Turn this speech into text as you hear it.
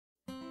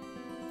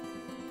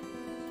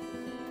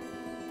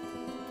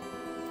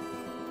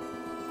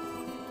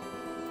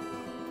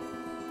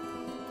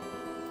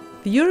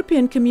The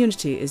European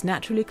community is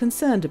naturally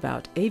concerned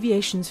about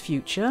aviation's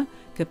future,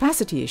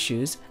 capacity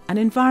issues and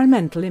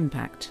environmental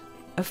impact.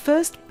 A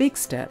first big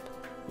step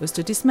was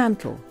to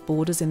dismantle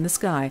borders in the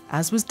sky,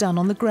 as was done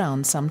on the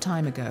ground some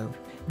time ago.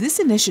 This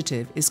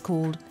initiative is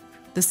called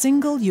the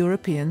Single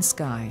European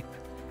Sky,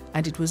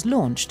 and it was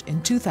launched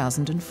in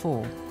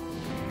 2004.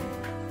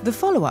 The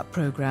follow-up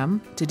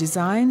programme to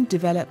design,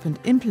 develop and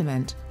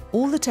implement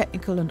all the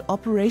technical and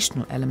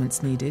operational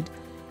elements needed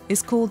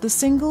is called the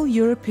Single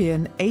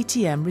European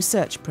ATM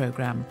Research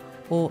Programme,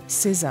 or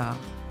SESAR.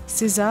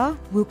 SESAR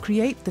will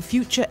create the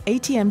future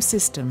ATM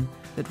system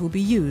that will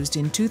be used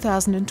in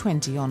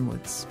 2020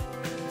 onwards.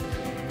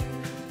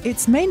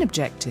 Its main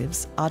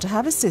objectives are to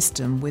have a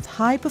system with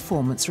high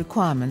performance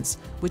requirements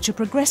which are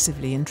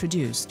progressively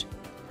introduced.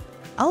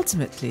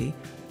 Ultimately,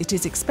 it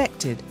is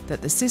expected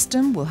that the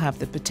system will have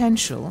the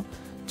potential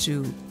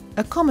to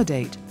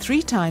accommodate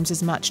 3 times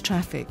as much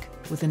traffic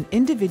with an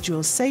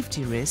individual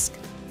safety risk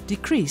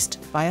decreased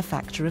by a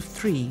factor of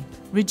 3,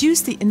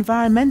 reduce the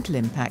environmental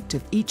impact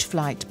of each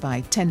flight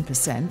by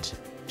 10%,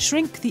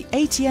 shrink the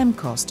ATM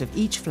cost of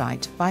each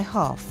flight by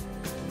half.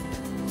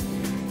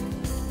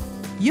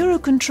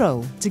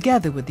 EUROCONTROL,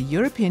 together with the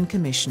European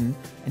Commission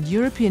and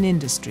European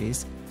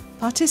industries,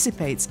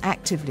 participates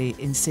actively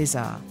in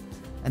SESAR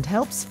and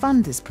helps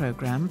fund this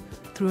programme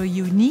through a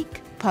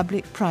unique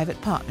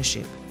public-private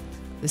partnership,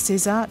 the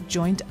SESAR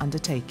Joint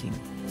Undertaking.